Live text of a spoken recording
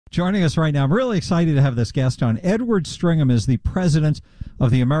Joining us right now, I'm really excited to have this guest on. Edward Stringham is the president of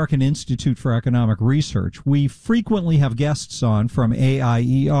the American Institute for Economic Research. We frequently have guests on from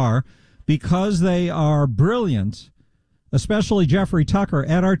AIER because they are brilliant, especially Jeffrey Tucker,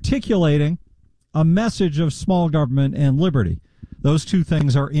 at articulating a message of small government and liberty. Those two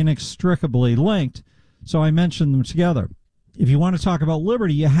things are inextricably linked, so I mentioned them together. If you want to talk about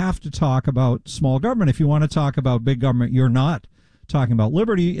liberty, you have to talk about small government. If you want to talk about big government, you're not talking about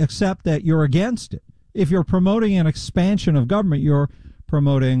liberty, except that you're against it. If you're promoting an expansion of government, you're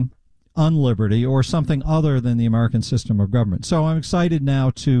promoting unliberty or something other than the American system of government. So I'm excited now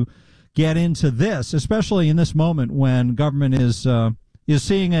to get into this, especially in this moment when government is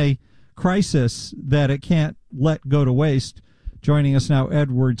seeing a crisis that it can't let go to waste. Joining us now,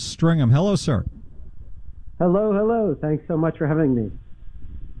 Edward Stringham. Hello, sir. Hello, hello. Thanks so much for having me.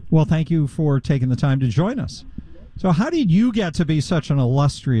 Well, thank you for taking the time to join us. So how did you get to be such an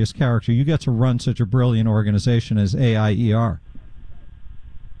illustrious character? You get to run such a brilliant organization as AIER.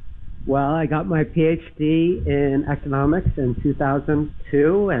 Well, I got my PhD in economics in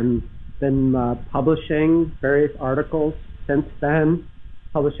 2002 and been publishing various articles since then,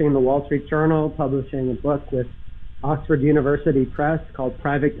 publishing in the Wall Street Journal, publishing a book with Oxford University Press called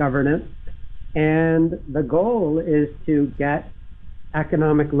Private Governance. And the goal is to get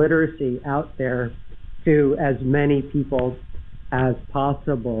economic literacy out there to as many people as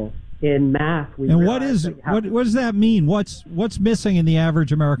possible. In math, and what does that mean? What's missing in the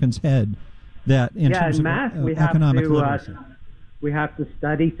average American's head that in terms in math, of economic literacy? We have to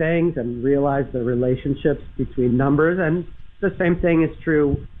study things and realize the relationships between numbers, and the same thing is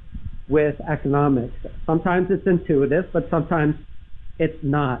true with economics. Sometimes it's intuitive, but sometimes it's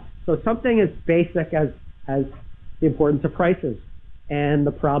not. So something as basic as the importance of prices and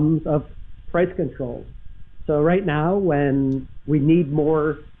the problems of price control. So right now, when we need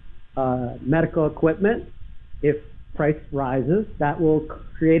more medical equipment, if price rises, that will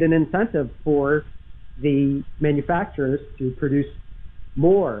create an incentive for the manufacturers to produce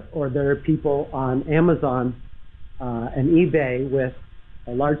more. Or there are people on Amazon and eBay with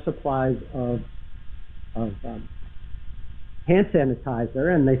large supplies of hand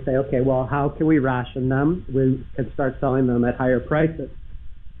sanitizer, and they say, okay, well, how can we ration them? We can start selling them at higher prices.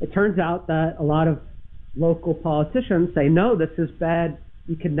 It turns out that a lot of local politicians say, no, this is bad.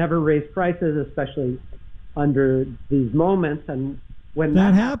 You can never raise prices, especially under these moments. And when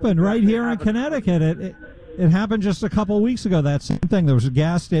that happened right here in Connecticut, it happened just a couple of weeks ago. That same thing. There was a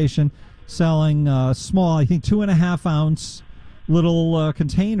gas station selling small, I think 2.5 ounce little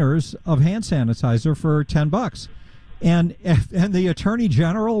containers of hand sanitizer for $10. And the Attorney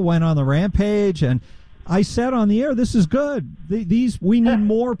General went on the rampage, and I said on the air, this is good. We need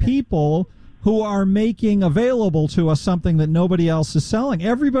more people who are making available to us something that nobody else is selling.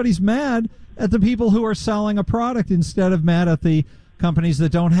 Everybody's mad at the people who are selling a product instead of mad at the companies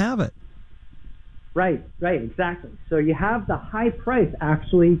that don't have it. Right, exactly. So you have the high price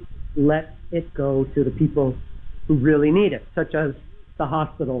actually let it go to the people who really need it, such as the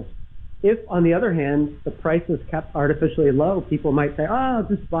hospitals. If, on the other hand, the price is kept artificially low, people might say, oh,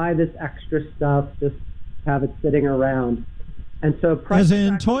 just buy this extra stuff, just have it sitting around. And so as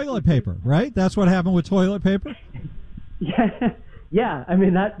in toilet paper, right? That's what happened with toilet paper? Yeah. I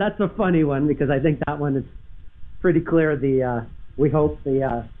mean, that's a funny one because I think that one is pretty clear. We hope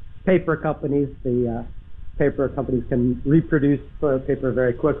the paper companies can reproduce toilet paper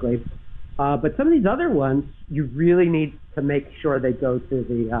very quickly. But some of these other ones, you really need to make sure they go to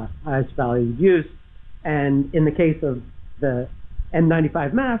the highest value use. And in the case of the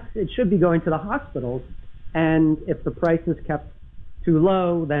N95 masks, it should be going to the hospitals. And if the price is kept too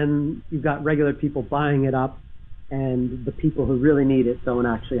low, then you've got regular people buying it up, and the people who really need it don't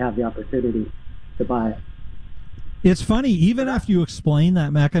actually have the opportunity to buy it. It's funny, even after you explain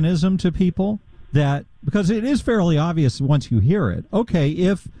that mechanism to people, that because it is fairly obvious once you hear it, okay,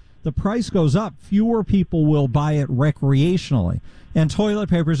 if the price goes up, fewer people will buy it recreationally. And toilet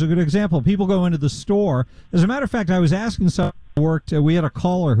paper is a good example. People go into the store. As a matter of fact, I was asking someone who worked, we had a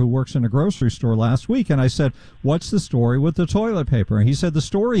caller who works in a grocery store last week, and I said, what's the story with the toilet paper? And he said the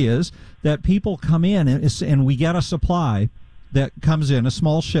story is that people come in and we get a supply that comes in, a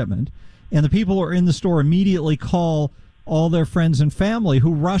small shipment, and the people who are in the store immediately call all their friends and family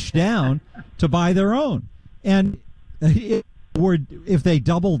who rush down to buy their own. And if they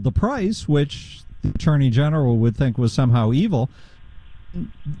doubled the price, which the Attorney General would think was somehow evil,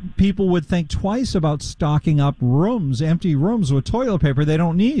 people would think twice about stocking up empty rooms with toilet paper they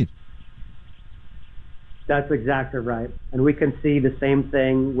don't need. That's exactly right. And we can see the same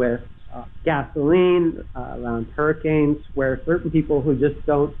thing with gasoline, around hurricanes, where certain people who just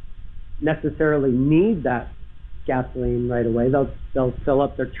don't necessarily need that gasoline right away, they'll fill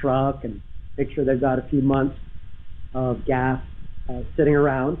up their truck and make sure they've got a few months of gas sitting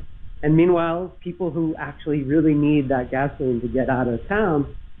around. And meanwhile, people who actually really need that gasoline to get out of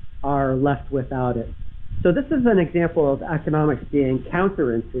town are left without it. So this is an example of economics being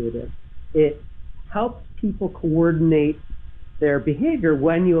counterintuitive. It helps people coordinate their behavior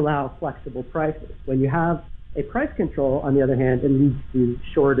when you allow flexible prices. When you have a price control, on the other hand, it leads to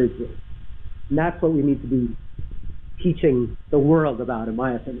shortages. And that's what we need to be teaching the world about, in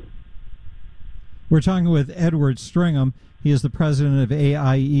my opinion. We're talking with Edward Stringham. He is the president of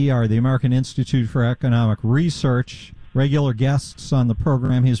AIER, the American Institute for Economic Research. Regular guests on the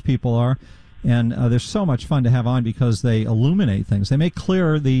program, his people are. And they're so much fun to have on because they illuminate things. They make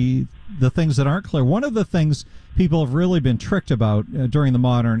clear the things that aren't clear. One of the things people have really been tricked about during the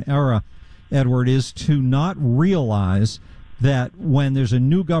modern era, Edward, is to not realize that when there's a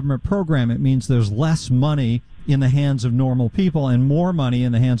new government program, it means there's less money in the hands of normal people and more money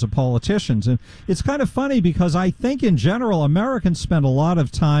in the hands of politicians. And it's kind of funny because I think in general Americans spend a lot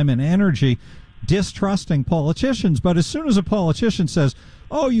of time and energy distrusting politicians. But as soon as a politician says,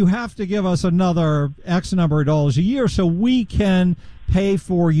 oh, you have to give us another X number of dollars a year so we can pay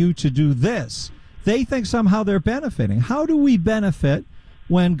for you to do this, they think somehow they're benefiting. How do we benefit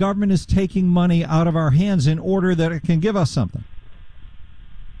when government is taking money out of our hands in order that it can give us something?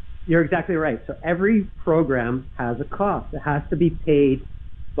 You're exactly right. So every program has a cost. It has to be paid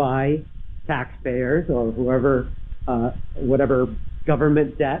by taxpayers or whoever, whatever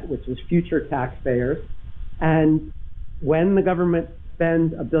government debt, which is future taxpayers. And when the government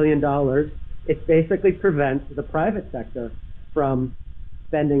spends $1 billion, it basically prevents the private sector from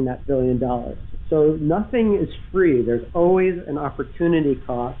spending that $1 billion. So nothing is free. There's always an opportunity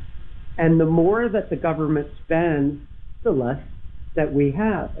cost. And the more that the government spends, the less that we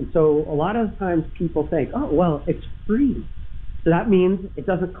have. And so a lot of times people think, oh, well, it's free. So that means it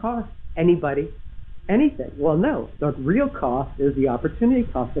doesn't cost anybody anything. Well, no, the real cost is the opportunity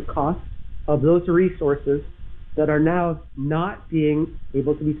cost, the cost of those resources that are now not being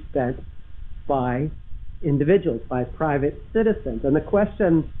able to be spent by individuals, by private citizens. And the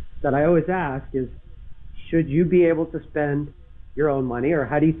question that I always ask is, should you be able to spend your own money, or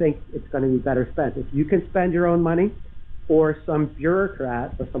how do you think it's going to be better spent? If you can spend your own money, or some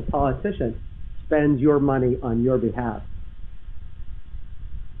bureaucrat or some politician spends your money on your behalf.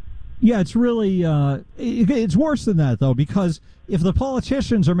 Yeah, it's really, it's worse than that, though, because if the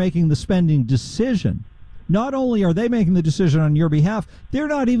politicians are making the spending decision, not only are they making the decision on your behalf, they're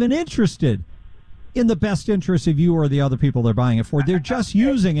not even interested in the best interest of you or the other people they're buying it for. They're just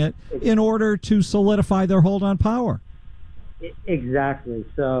using it in order to solidify their hold on power. Exactly.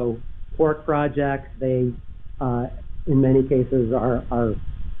 So pork projects, they, in many cases, are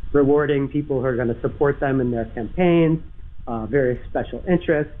rewarding people who are going to support them in their campaigns, various special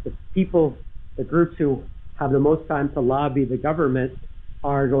interests. The groups who have the most time to lobby the government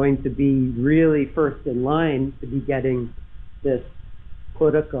are going to be really first in line to be getting this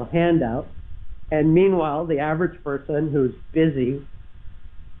political handout. And meanwhile, the average person who's busy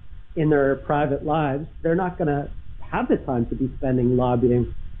in their private lives, they're not going to have the time to be spending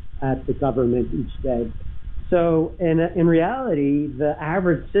lobbying at the government each day. So in reality, the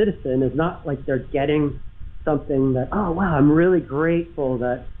average citizen is not like they're getting something that, oh, wow, I'm really grateful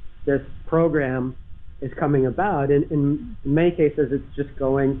that this program is coming about. And in many cases, it's just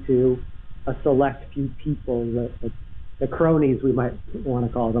going to a select few people, the cronies, we might want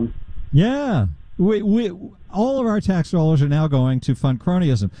to call them. Yeah. All of our tax dollars are now going to fund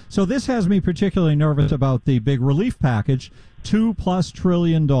cronyism. So this has me particularly nervous about the big relief package, $2+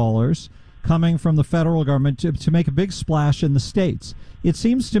 trillion coming from the federal government to make a big splash in the states. It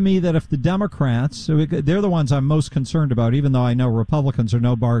seems to me that if the Democrats, they're the ones I'm most concerned about, even though I know Republicans are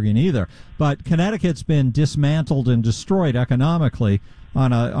no bargain either, but Connecticut's been dismantled and destroyed economically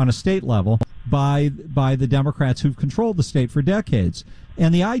on a state level by the Democrats who've controlled the state for decades.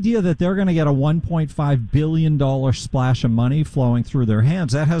 And the idea that they're going to get a $1.5 billion splash of money flowing through their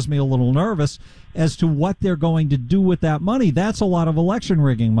hands, that has me a little nervous as to what they're going to do with that money. That's a lot of election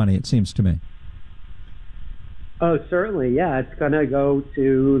rigging money, it seems to me. Oh, certainly, yeah. It's going to go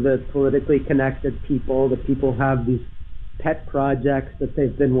to the politically connected people. The people have these pet projects that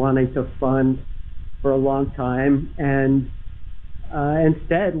they've been wanting to fund for a long time. And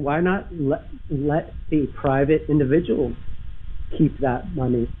instead, why not let the private individuals keep that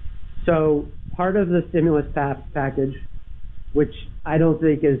money? So part of the stimulus package, which I don't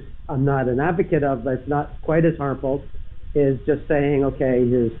think I'm not an advocate of, but it's not quite as harmful, is just saying, okay,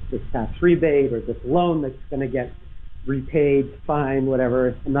 here's this tax rebate or this loan that's going to get repaid, fine,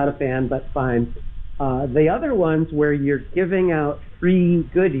 whatever. I'm not a fan, but fine. The other ones where you're giving out free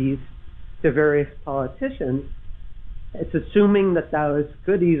goodies to various politicians, it's assuming that those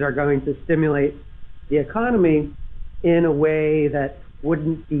goodies are going to stimulate the economy in a way that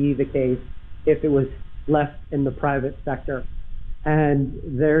wouldn't be the case if it was left in the private sector. And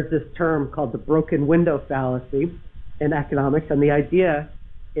there's this term called the broken window fallacy in economics, and the idea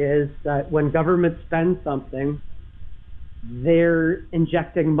is that when government spends something, they're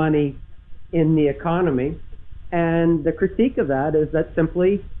injecting money in the economy, and the critique of that is that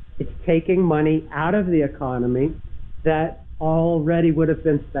simply it's taking money out of the economy that already would have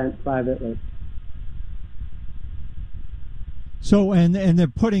been spent privately. So, and they're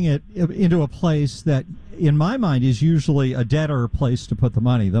putting it into a place that, in my mind, is usually a deader place to put the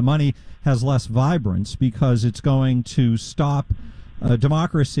money. The money has less vibrance because it's going to stop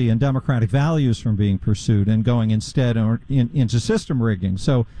democracy and democratic values from being pursued and going instead into system rigging.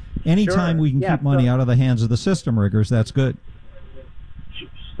 So anytime we can keep money out of the hands of the system riggers, that's good.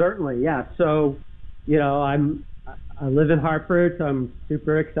 Certainly, yeah. So, you know, I live in Hartford, so I'm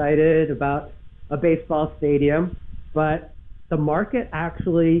super excited about a baseball stadium, but the market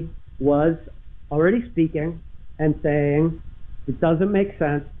actually was already speaking and saying it doesn't make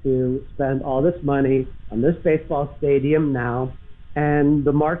sense to spend all this money on this baseball stadium now. And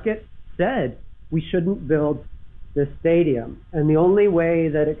the market said we shouldn't build this stadium. And the only way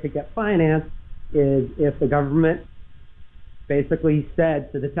that it could get financed is if the government basically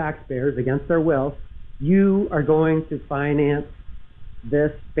said to the taxpayers against their will, you are going to finance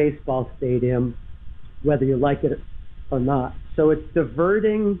this baseball stadium whether you like it or not. So it's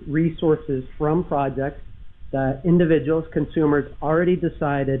diverting resources from projects that individuals, consumers already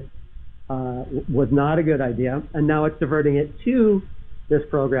decided was not a good idea, and now it's diverting it to this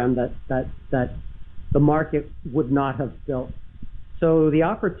program that the market would not have built. So the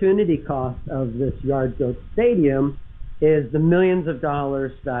opportunity cost of this yard-built stadium is the millions of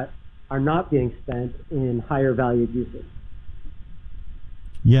dollars that are not being spent in higher valued uses.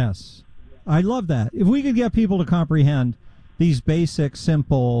 Yes, I love that. If we could get people to comprehend these basic,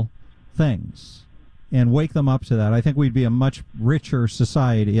 simple things and wake them up to that, I think we'd be a much richer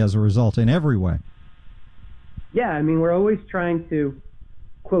society as a result in every way. Yeah, I mean, we're always trying to,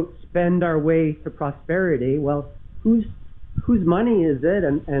 quote, spend our way to prosperity. Well, whose money is it?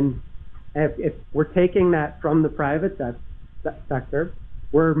 And if we're taking that from the private sector,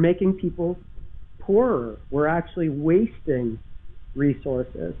 we're making people poorer. We're actually wasting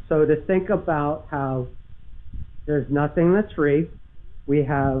resources. So to think about how there's nothing that's free, we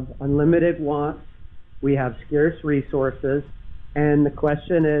have unlimited wants, we have scarce resources, and the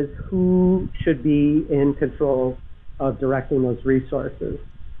question is who should be in control of directing those resources.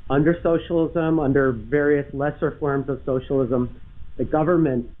 Under socialism, under various lesser forms of socialism, the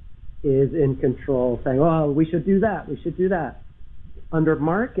government is in control, saying, oh, we should do that, we should do that. Under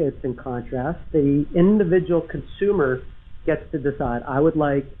markets, in contrast, the individual consumer gets to decide, I would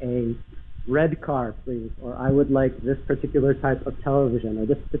like a red car, please, or I would like this particular type of television, or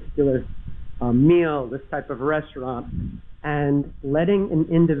this particular meal, this type of restaurant, and letting an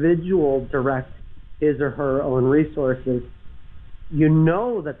individual direct his or her own resources, you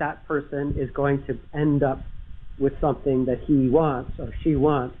know that that person is going to end up with something that he wants or she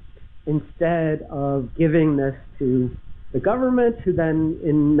wants, instead of giving this to the government, who then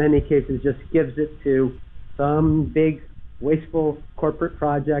in many cases just gives it to some big wasteful corporate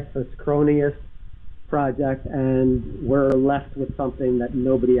project, this cronyist project, and we're left with something that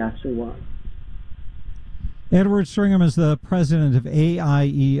nobody actually wants. Edward Stringham is the president of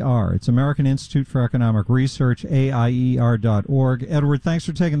AIER. It's American Institute for Economic Research, AIER.org. Edward, thanks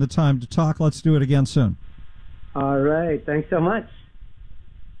for taking the time to talk. Let's do it again soon. All right. Thanks so much.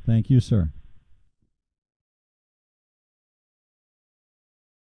 Thank you, sir.